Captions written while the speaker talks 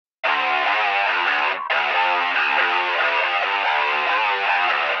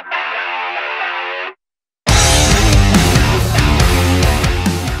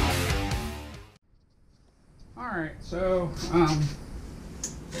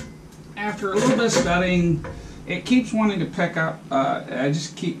after a little bit of studying, it keeps wanting to pick up. I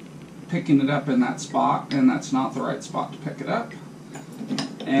just keep picking it up in that spot, and that's not the right spot to pick it up.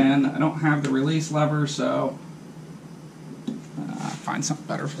 And I don't have the release lever, so find something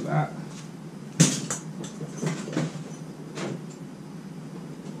better for that.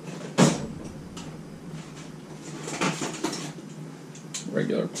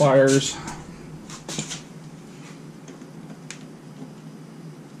 Regular pliers.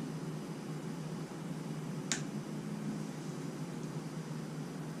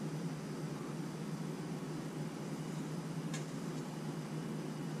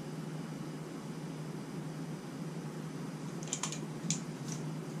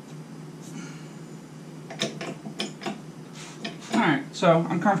 Alright, so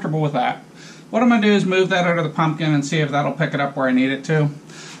I'm comfortable with that. What I'm going to do is move that under the pumpkin and see if that'll pick it up where I need it to.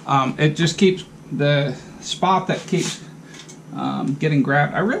 It just keeps the spot that keeps getting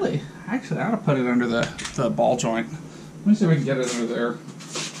grabbed. Actually, I ought to put it under the ball joint. Let me see if we can get it under there.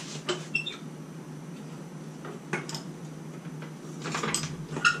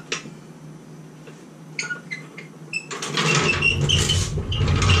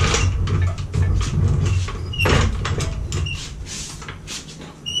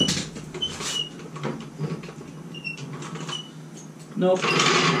 Nope.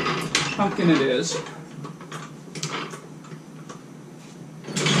 Pumpkin it is.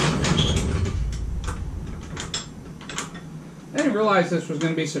 I didn't realize this was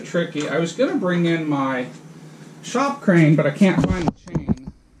going to be so tricky. I was going to bring in my shop crane, but I can't find the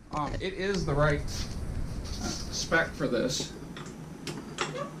chain. It is the right spec for this.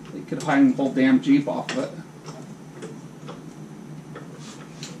 You could hang the whole damn Jeep off of it.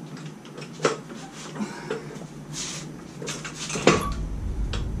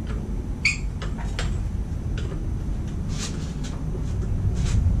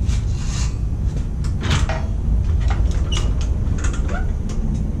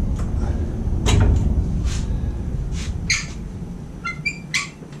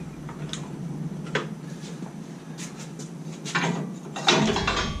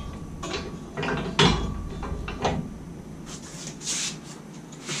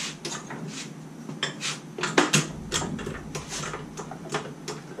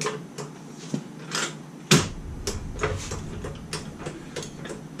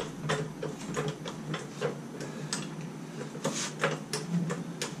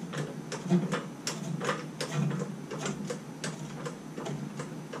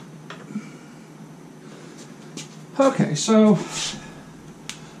 Okay, so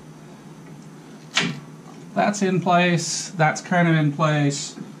that's in place, that's kind of in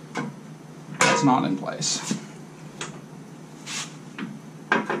place, that's not in place.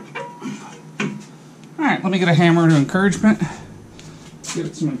 Alright, let me get a hammer to encouragement. Give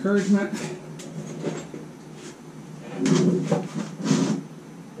it some encouragement.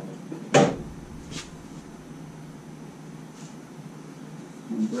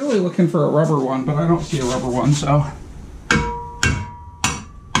 I'm really looking for a rubber one, but I don't see a rubber one, so.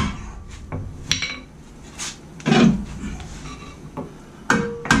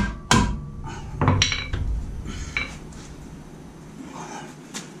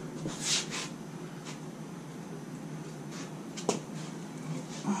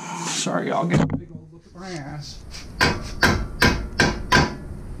 Sorry, I'll get a big old look at my ass.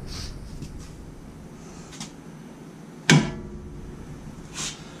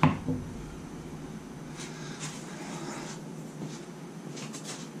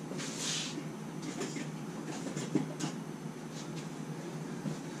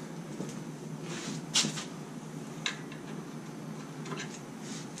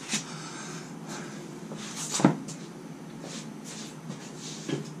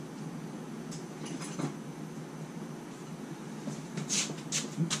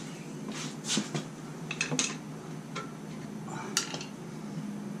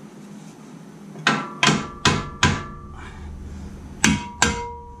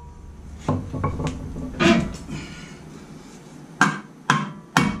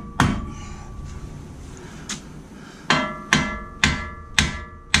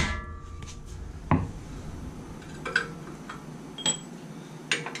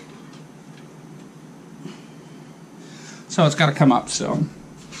 So it's got to come up still.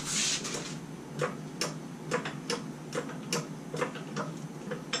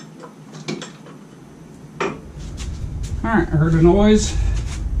 Alright, I heard a noise.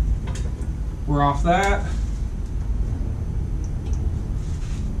 We're off that,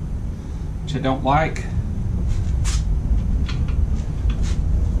 which I don't like.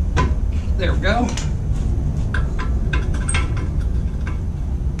 There we go.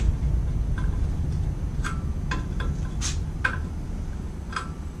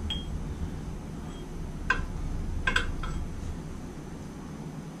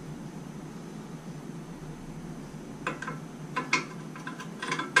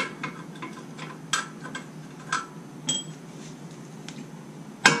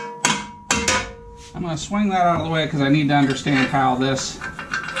 I'm going to swing that out of the way because I need to understand how this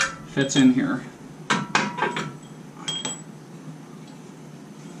fits in here.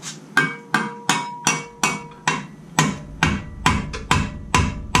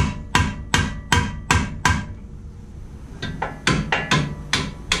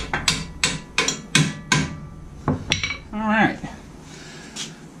 Alright,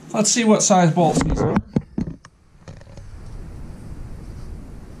 let's see what size bolts these are.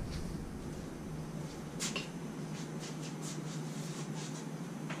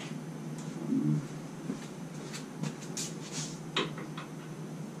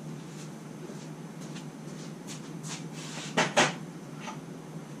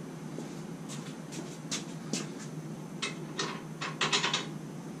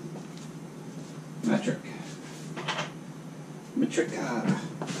 Metric.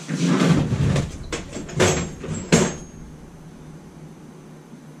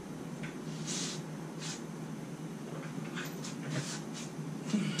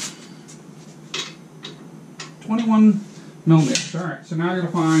 $21 millimeters. All right, so now I'm going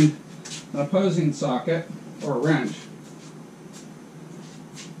to find an opposing socket or a wrench.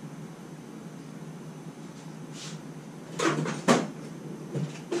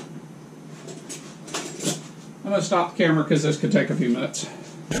 I'm going to stop the camera because this could take a few minutes.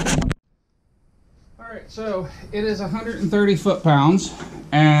 Alright, so it is 130 foot-pounds,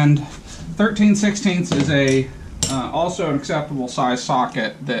 and 13/16 is a also an acceptable size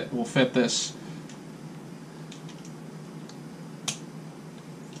socket that will fit this.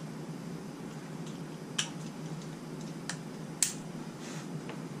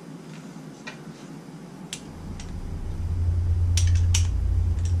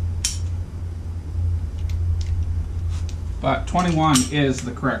 But 21 is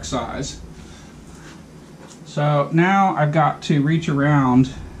the correct size. So now I've got to reach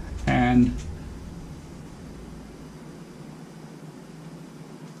around and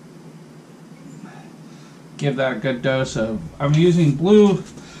give that a good dose of, I'm using blue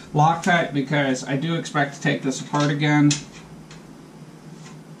Loctite because I do expect to take this apart again.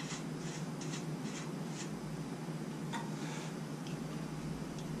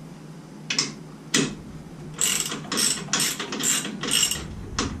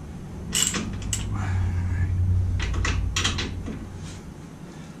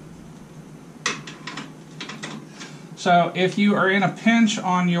 So if you are in a pinch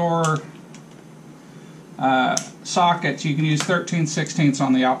on your sockets, you can use 13/16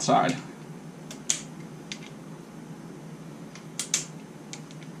 on the outside.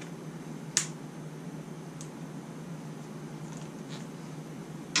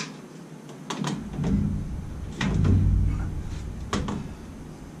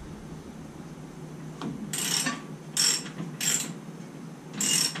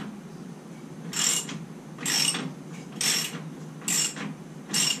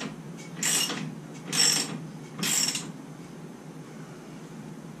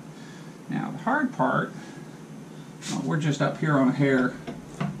 Now the hard part, well, we're just up here on a hair.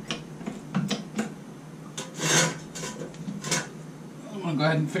 I'm going to go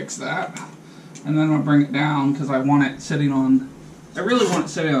ahead and fix that, and then I'm going to bring it down because I want it sitting on, I really want it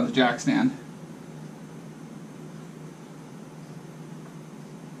sitting on the jack stand.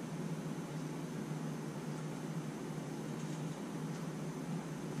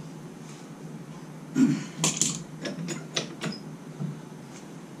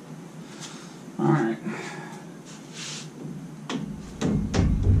 Alright.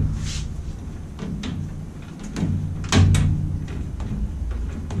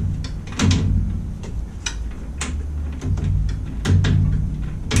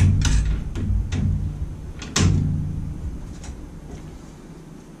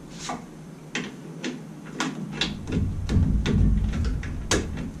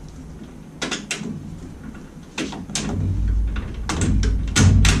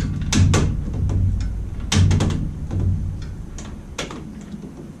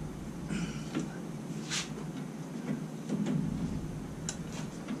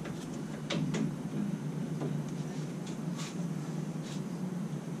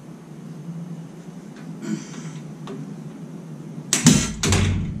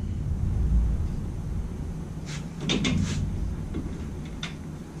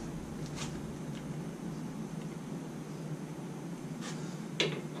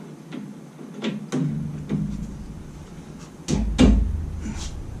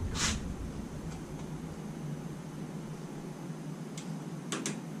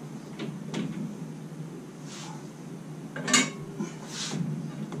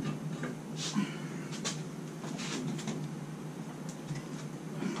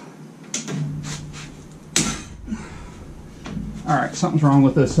 Alright, something's wrong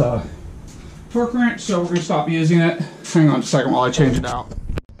with this torque wrench, so we're going to stop using it. Hang on just a second while I change it out.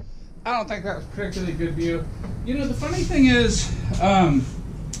 I don't think that was a particularly good view. You know, the funny thing is,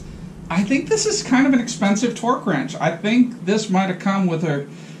 I think this is kind of an expensive torque wrench. I think this might have come with a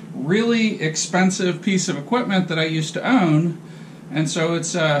really expensive piece of equipment that I used to own, and so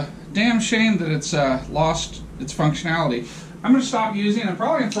it's a damn shame that it's lost its functionality. I'm going to stop using it. I'm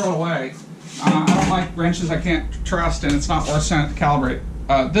probably going to throw it away. I don't like wrenches I can't trust, and it's not worth sending it to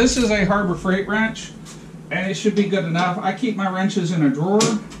calibrate. This is a Harbor Freight wrench, and it should be good enough. I keep my wrenches in a drawer.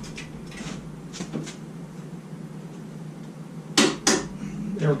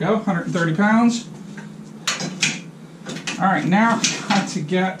 There we go, 130 pounds. All right, now I got to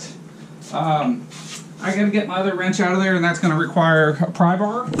get, I got to get my other wrench out of there, and that's going to require a pry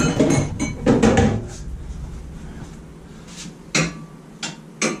bar.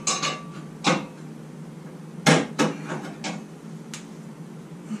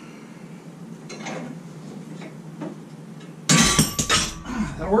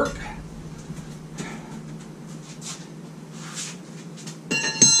 That'll work.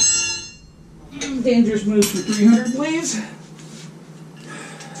 Dangerous moves for 300, please.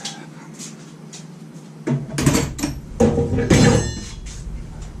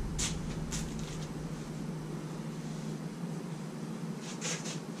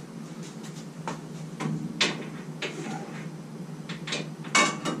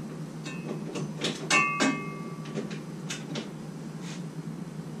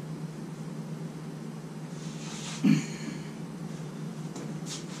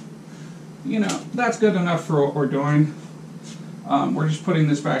 You know, that's good enough for what we're doing. We're just putting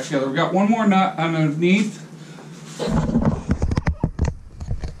this back together. We've got one more nut underneath.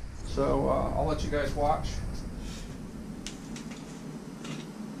 So I'll let you guys watch.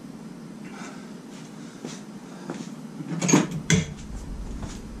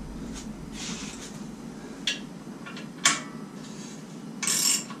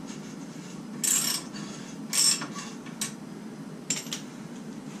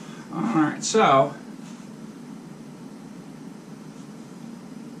 Alright, so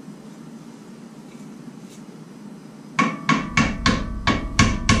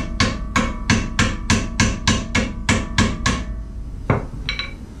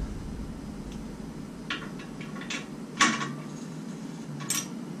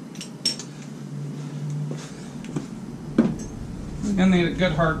we're going to need a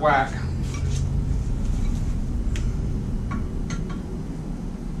good hard whack.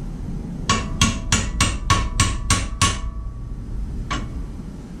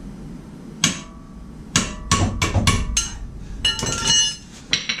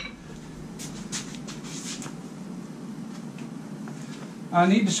 I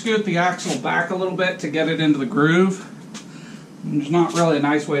need to scoot the axle back a little bit to get it into the groove. There's not really a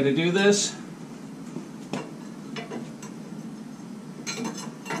nice way to do this.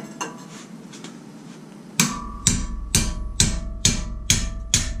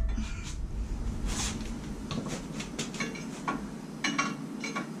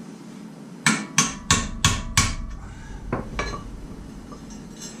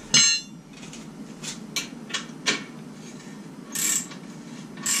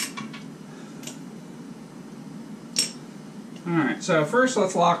 Alright, so first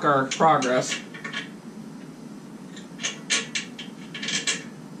let's lock our progress.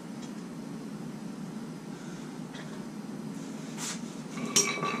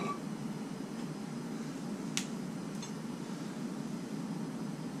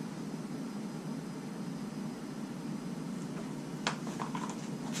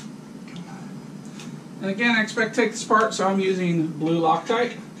 And again, I expect to take this apart, so I'm using blue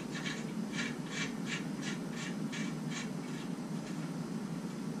Loctite.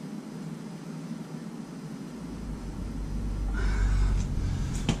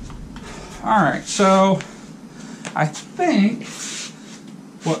 Alright, so I think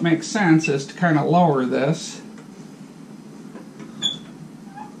what makes sense is to kind of lower this.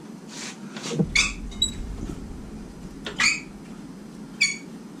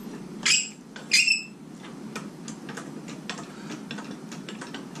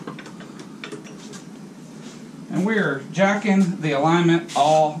 And we're jacking the alignment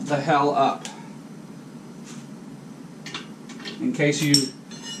all the hell up. In case you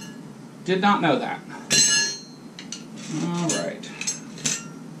did not know that. All right.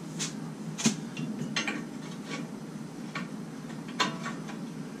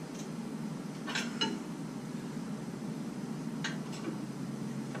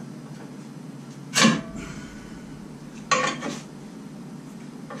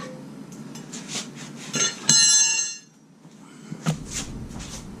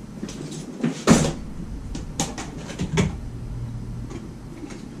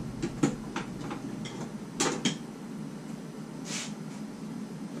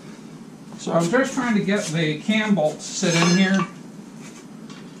 So I'm just trying to get the cam bolts to sit in here.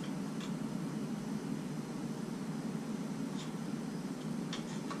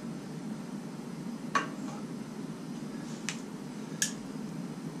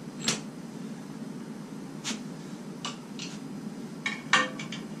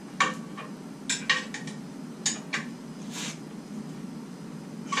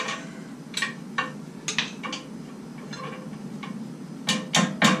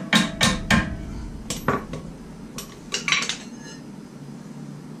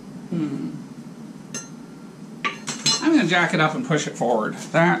 I'm going to jack it up and push it forward. I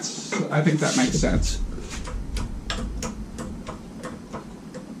think that makes sense.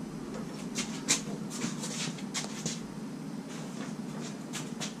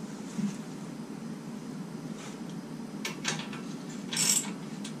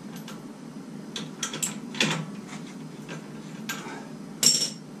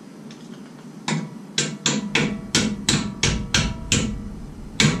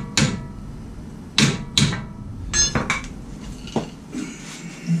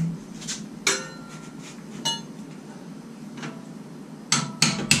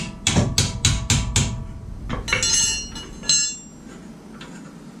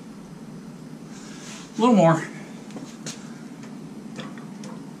 A little more.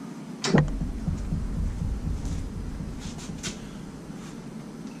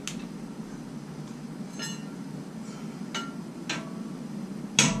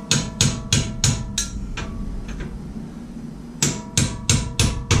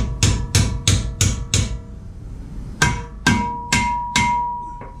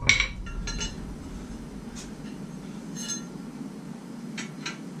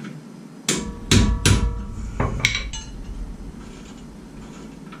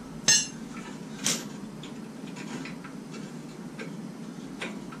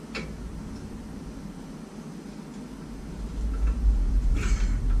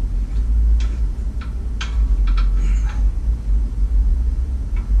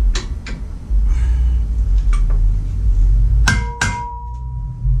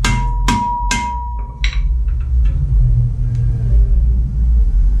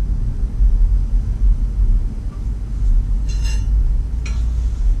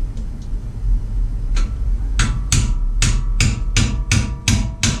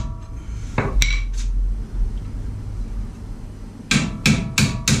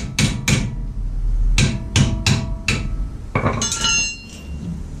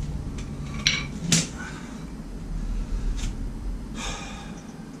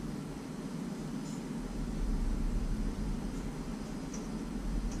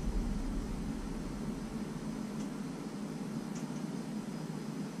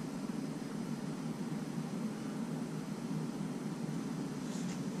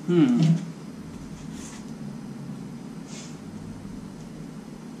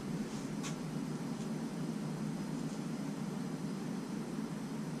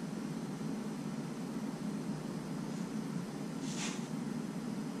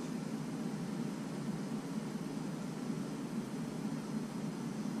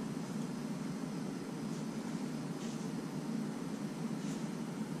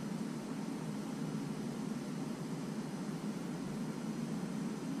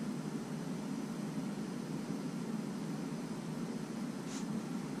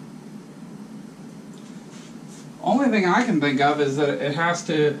 Only thing I can think of is that I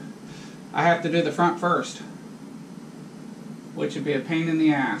have to do the front first, which would be a pain in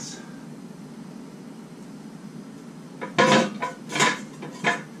the ass.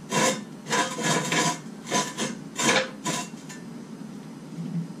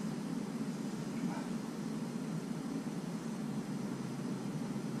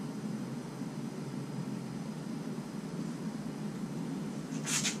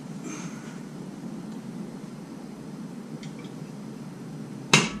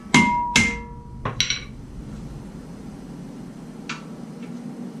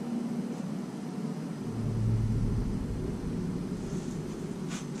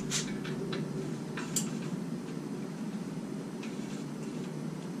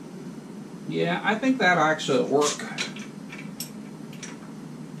 Yeah, I think that actually work.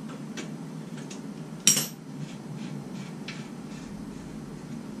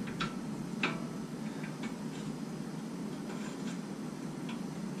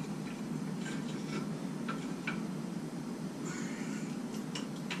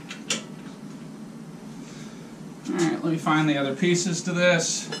 Alright, let me find the other pieces to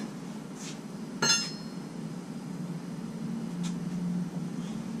this.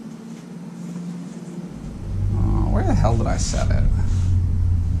 Where the hell did I set it?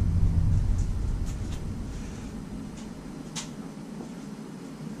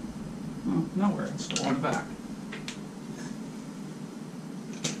 nowhere. It's still on the back.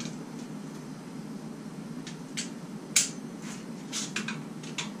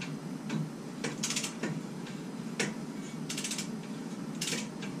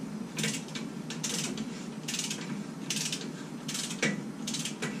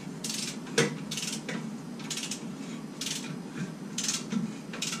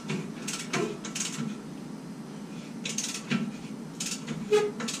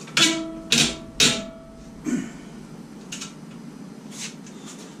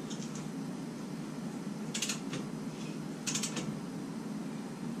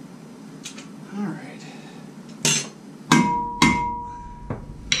 All right.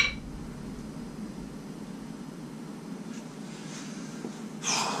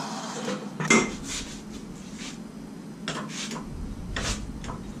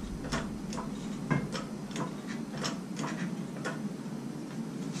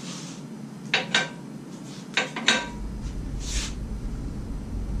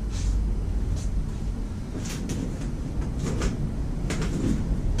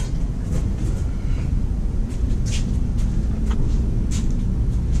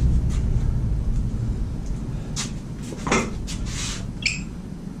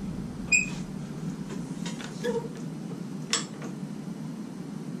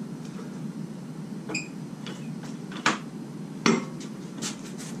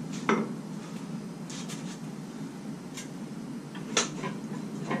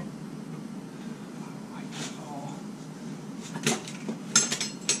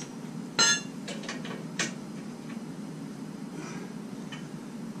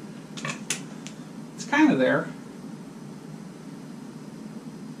 Kind of there.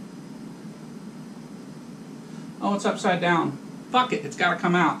 Oh, it's upside down. Fuck it, it's got to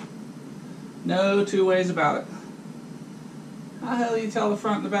come out. No two ways about it. How the hell do you tell the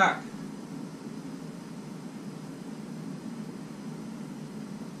front and the back?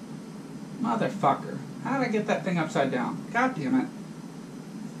 Motherfucker. How did I get that thing upside down? God damn it.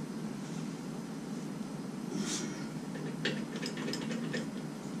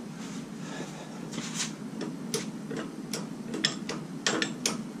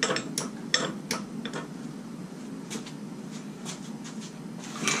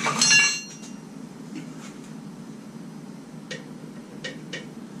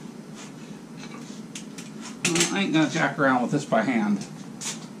 I ain't gonna jack around with this by hand.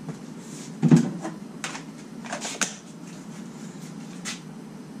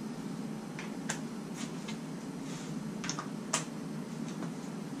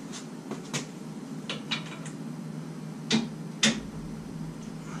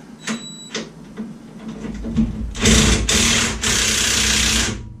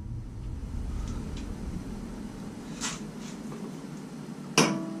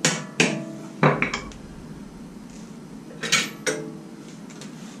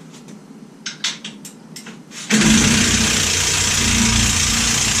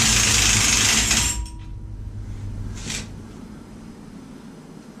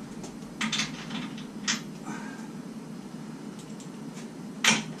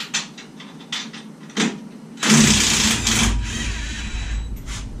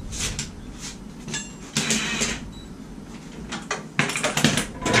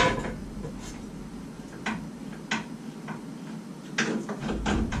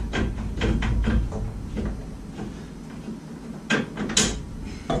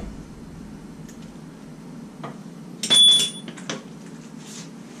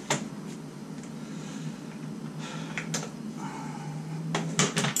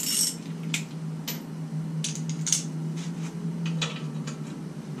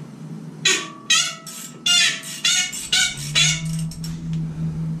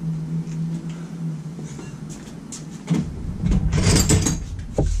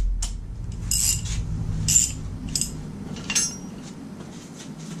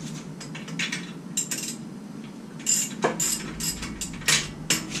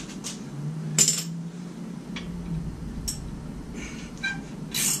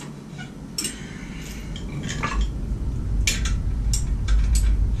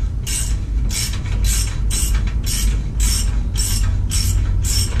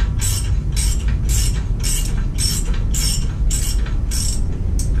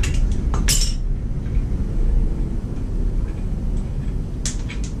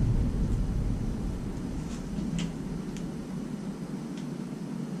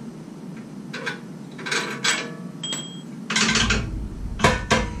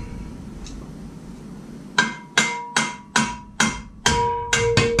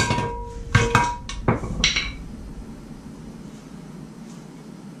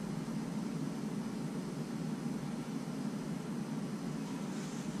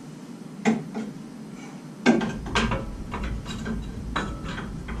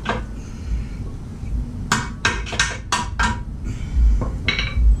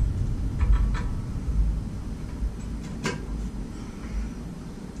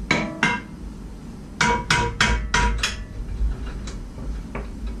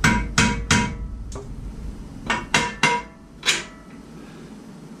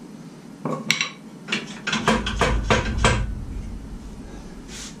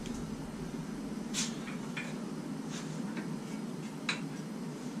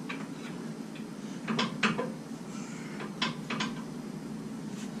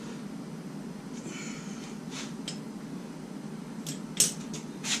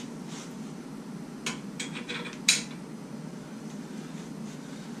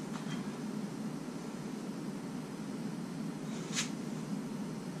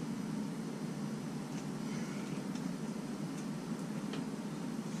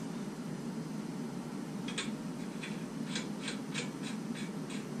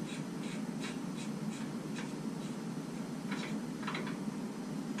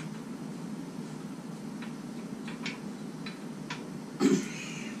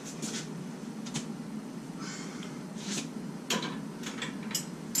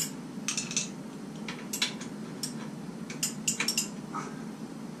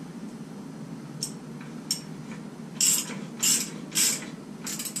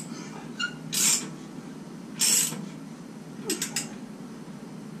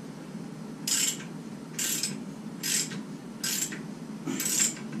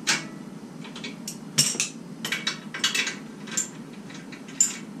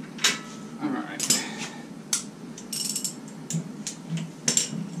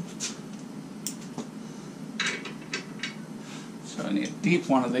 keep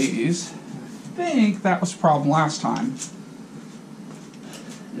one of these. I think that was the problem last time.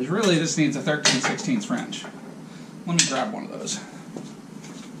 Is really this needs a 13/16 wrench. Let me grab one of those.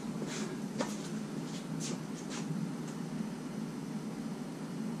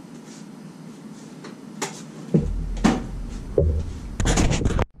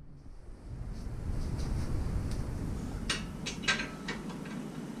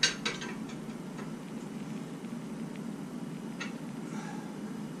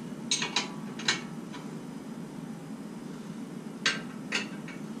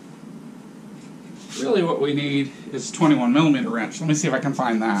 Really what we need is a 21mm wrench. Let me see if I can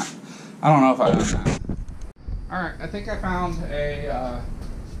find that. I don't know if I have that. Alright, I think I found a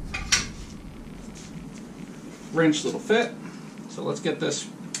wrench that'll fit. So let's get this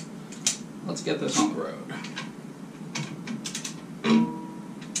on the road.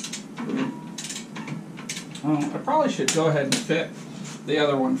 I probably should go ahead and fit the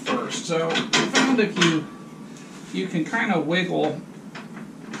other one first. So I found if you can kind of wiggle.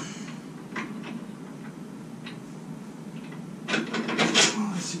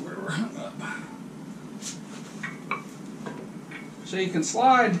 So you can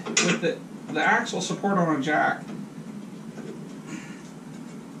slide with the axle support on a jack.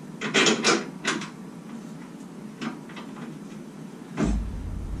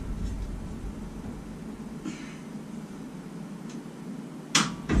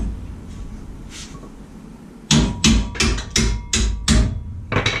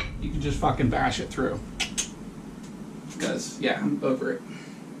 You can just fucking bash it through. Because, yeah, I'm over it.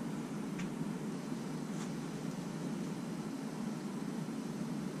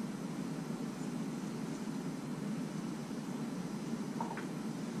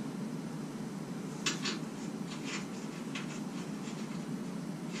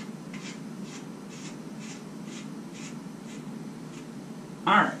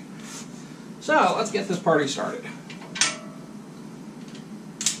 Alright, so let's get this party started.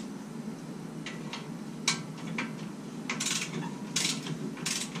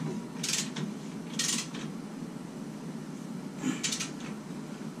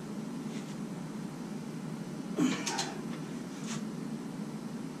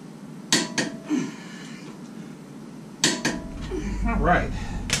 Alright.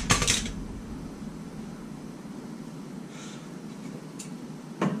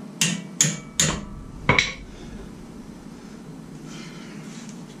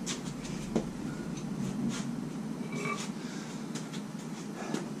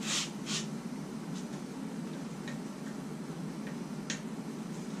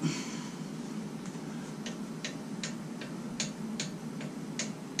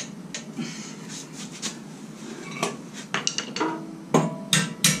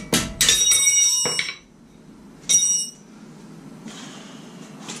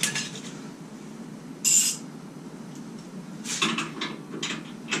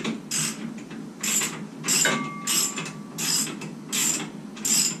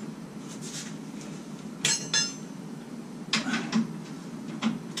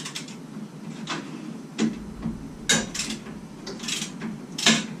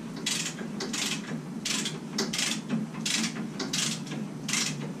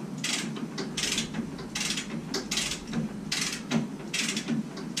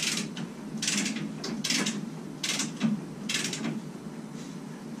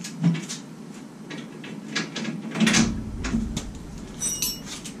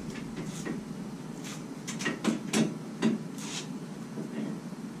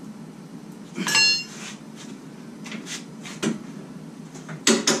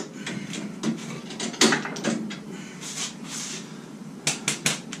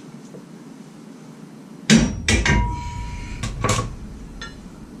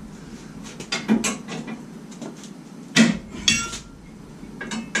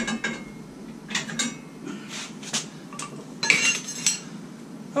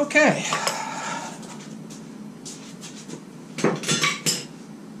 Okay.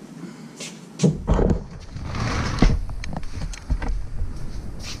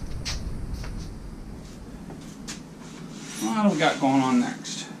 What do we got going on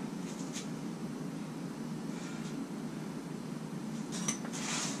next?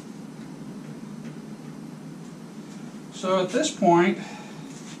 So at this point,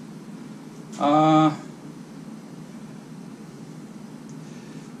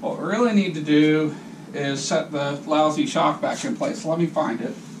 what we really need to do is set the lousy shock back in place. Let me find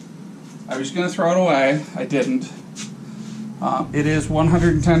it. I was going to throw it away. I didn't. It is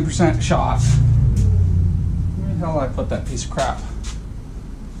 110% shot. Where the hell did I put that piece of crap?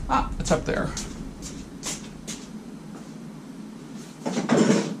 Ah, it's up there.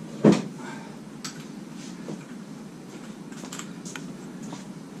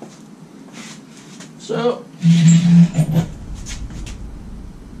 So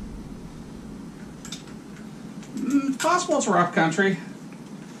possible it's rough country,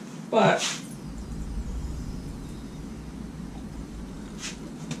 but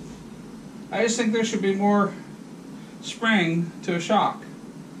I just think there should be more spring to a shock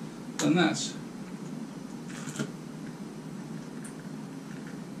than this.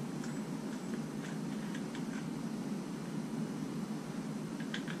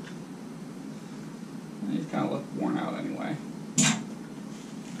 These kind of look worn out anyway.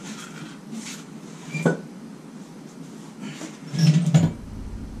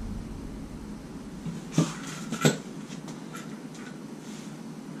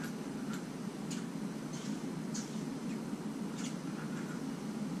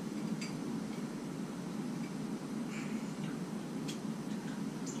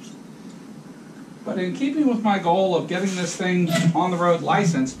 But in keeping with my goal of getting this thing on the road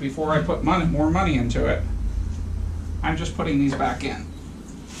licensed before I put more money into it, I'm just putting these back in.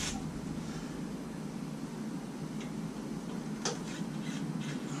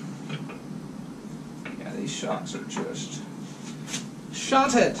 Yeah, these shocks are just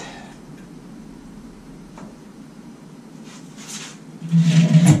shotted.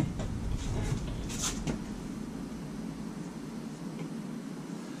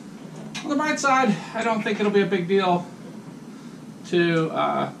 On the bright side, I don't think it'll be a big deal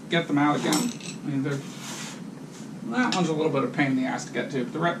to get them out again. I mean, that one's a little bit of a pain in the ass to get to,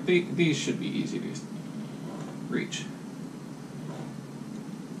 but these should be easy to reach.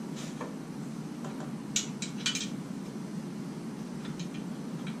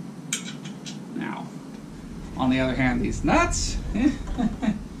 Now, on the other hand, these nuts,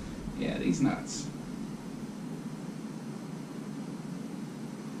 yeah, these nuts.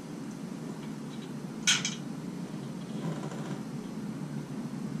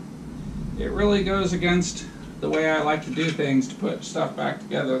 It really goes against the way I like to do things, to put stuff back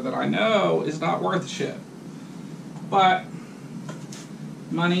together that I know is not worth shit. But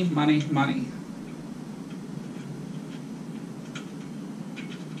money, money, money.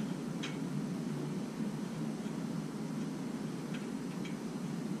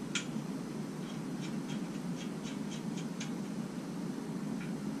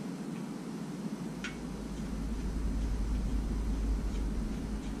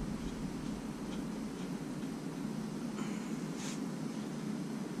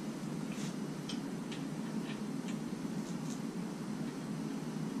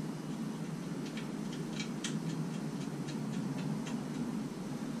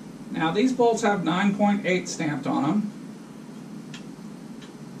 Now these bolts have 9.8 stamped on them,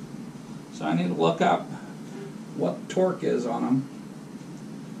 so I need to look up what torque is on them,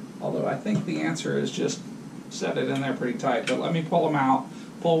 although I think the answer is just set it in there pretty tight. But let me pull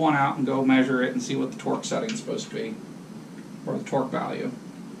one out and go measure it and see what the torque setting is supposed to be, or the torque value.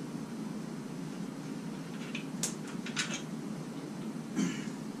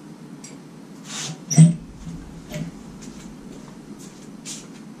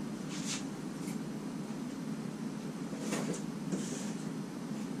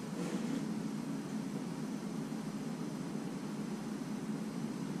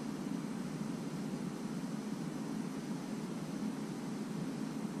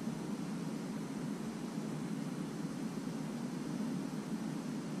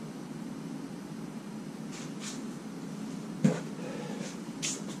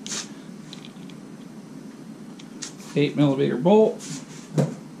 $8mm bolt.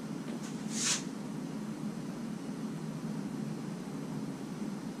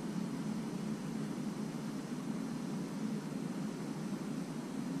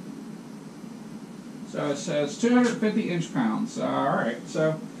 So it says 250 inch-pounds. Alright,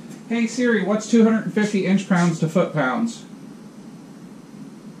 so, hey Siri, what's 250 inch-pounds to foot-pounds?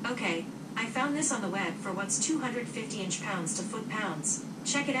 Okay, I found this on the web for what's 250 inch-pounds to foot-pounds.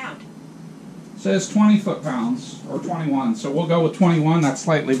 Check it out. It says 20 foot-pounds, or 21, so we'll go with 21, that's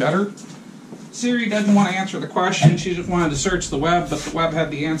slightly better. Siri doesn't want to answer the question, she just wanted to search the web, but the web had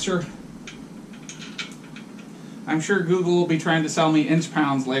the answer. I'm sure Google will be trying to sell me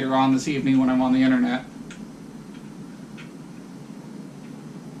inch-pounds later on this evening when I'm on the internet.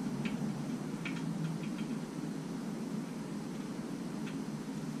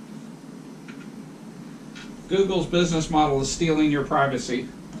 Google's business model is stealing your privacy.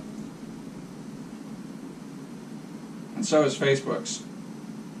 And so is Facebook's.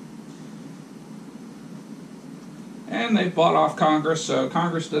 And they've bought off Congress, so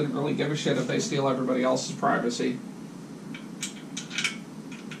Congress doesn't really give a shit if they steal everybody else's privacy.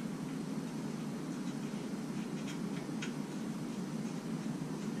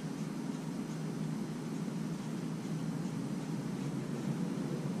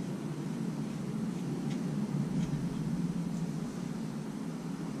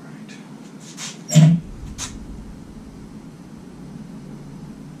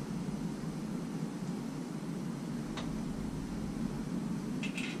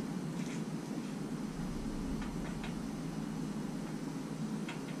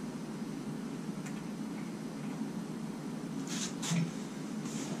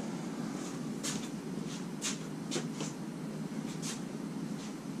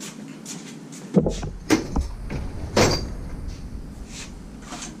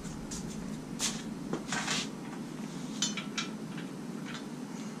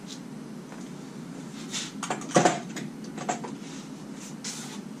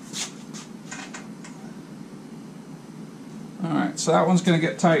 so that one's going to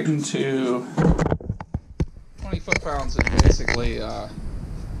get tightened to 20 foot-pounds is basically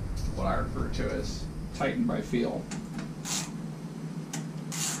what I refer to as tightened by feel.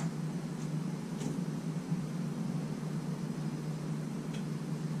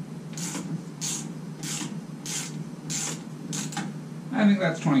 I think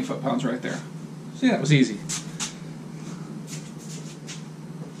that's 20 foot-pounds right there. See, that was easy.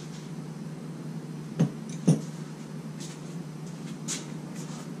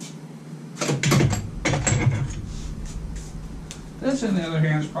 This, on the other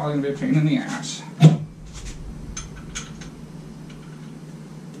hand, is probably going to be a pain in the ass.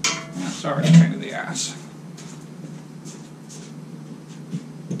 Yeah, sorry, a pain in the ass.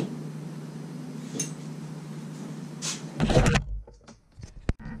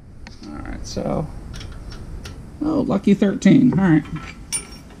 Alright, so... Oh, lucky 13. Alright.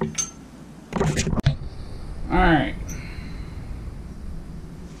 Alright.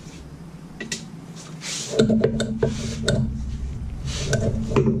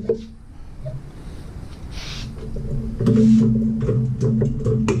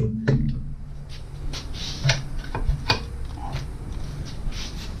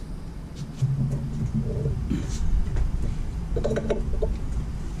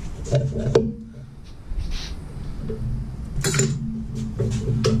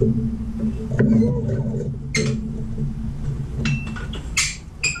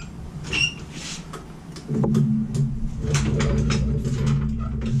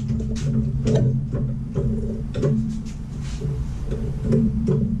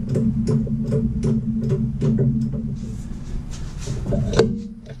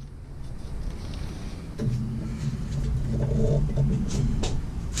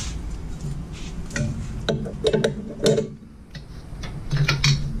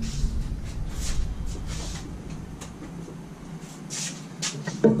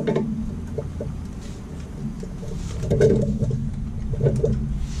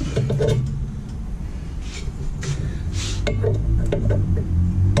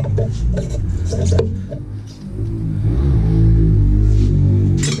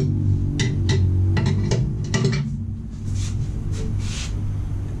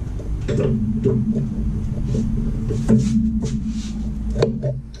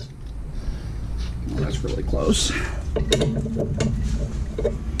 Well, that's really close.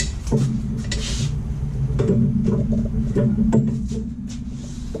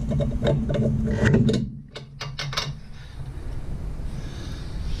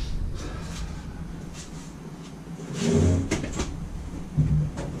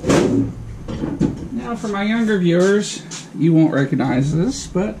 Now, for my younger viewers, you won't recognize this,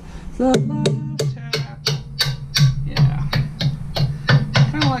 but the Love Tap. Yeah.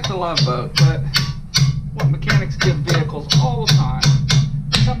 Kind of like the Love Boat, but what mechanics give vehicles all the time.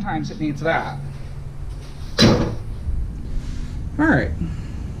 Sometimes it needs that. Alright.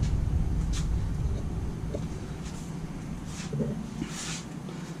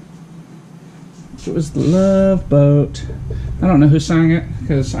 It was the Love Boat. I don't know who sang it,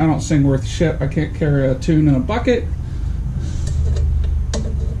 because I don't sing worth shit. I can't carry a tune in a bucket.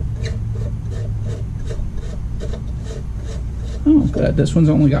 Oh, good. This one's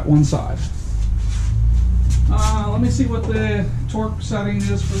only got one side. Let me see what the torque setting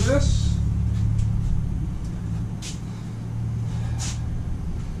is for this.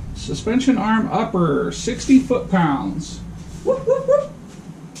 Suspension arm upper, 60 foot-pounds. Whoop, whoop, whoop.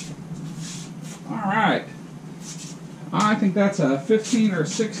 All right. I think that's a 15 or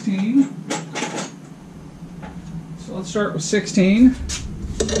 16. So let's start with 16.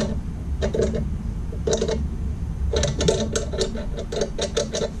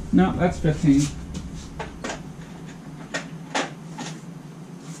 No, that's 15.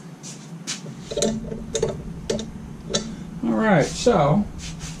 All right, so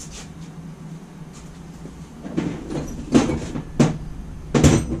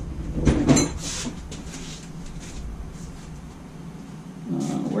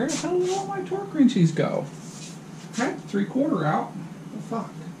where the hell did all my torque wrenches go? Okay, 3/4 out. The fuck?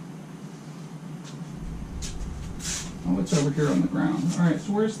 Oh, it's over here on the ground. All right,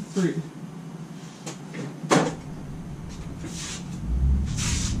 so where's the 3?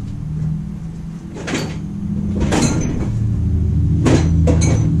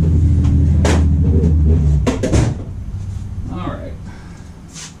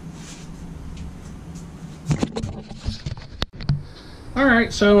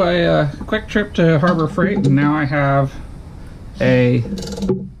 Alright, so a quick trip to Harbor Freight, and now I have a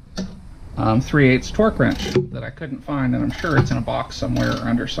 3/8 torque wrench that I couldn't find, and I'm sure it's in a box somewhere or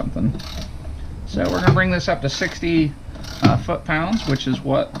under something. So we're going to bring this up to 60 foot-pounds, which is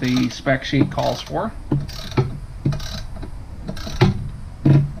what the spec sheet calls for.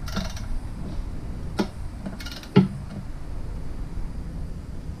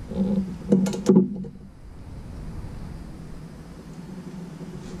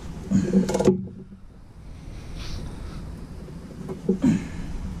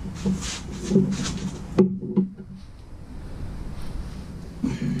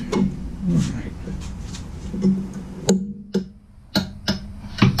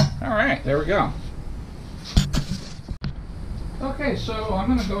 Alright, there we go. Okay, so I'm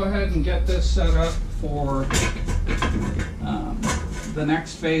going to go ahead and get this set up for the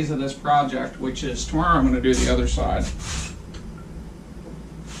next phase of this project, which is tomorrow I'm going to do the other side.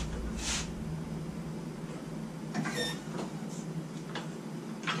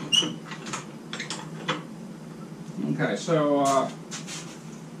 Okay, so I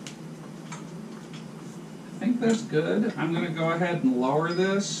think that's good. I'm going to go ahead and lower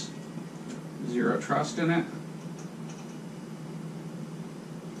this. Zero trust in it.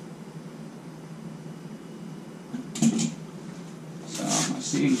 So I'm going to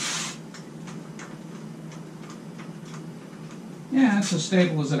see. Yeah, it's as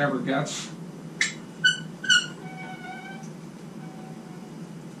stable as it ever gets.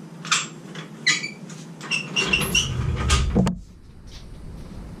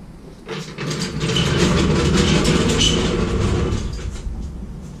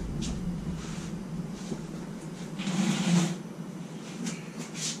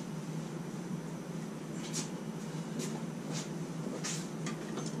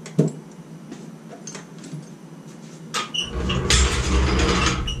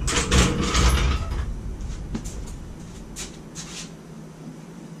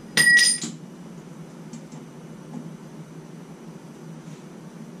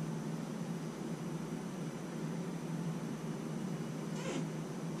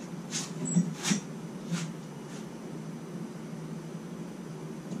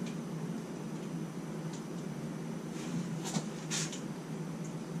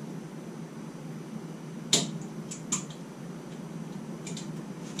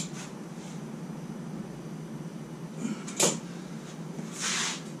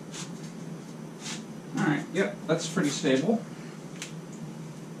 Alright, yep, that's pretty stable.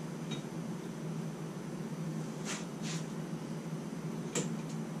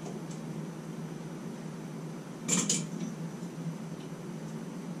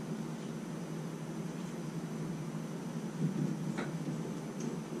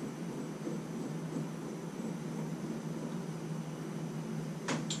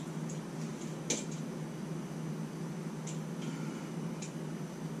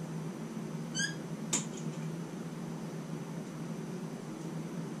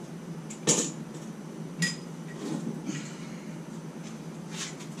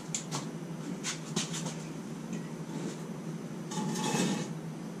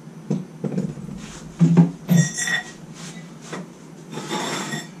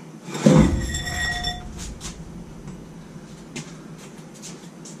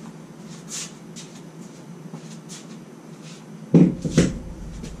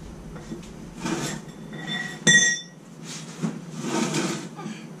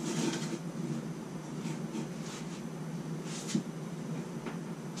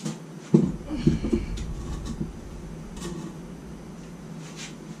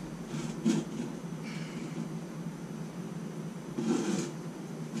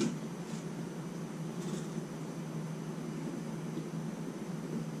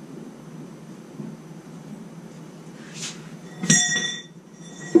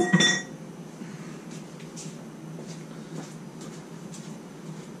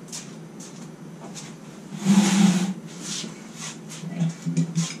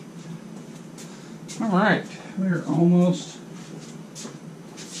 Alright, we're almost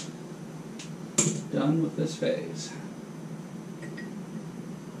done with this phase.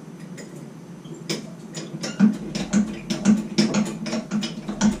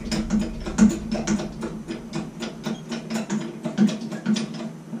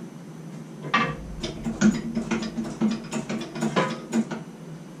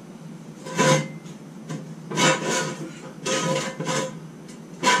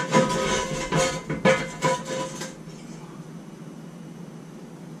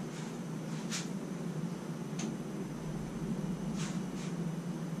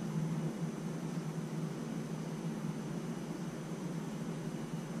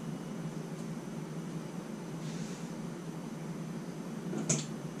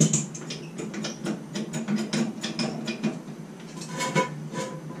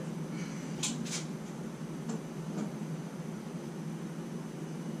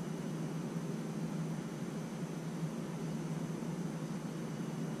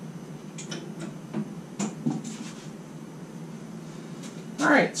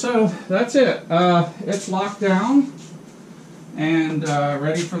 Alright, so that's it. It's locked down and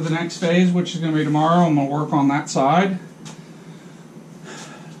ready for the next phase, which is going to be tomorrow. I'm going to work on that side.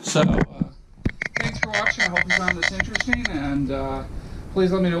 So, thanks for watching. I hope you found this interesting, and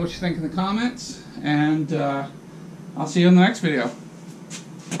please let me know what you think in the comments, and I'll see you in the next video.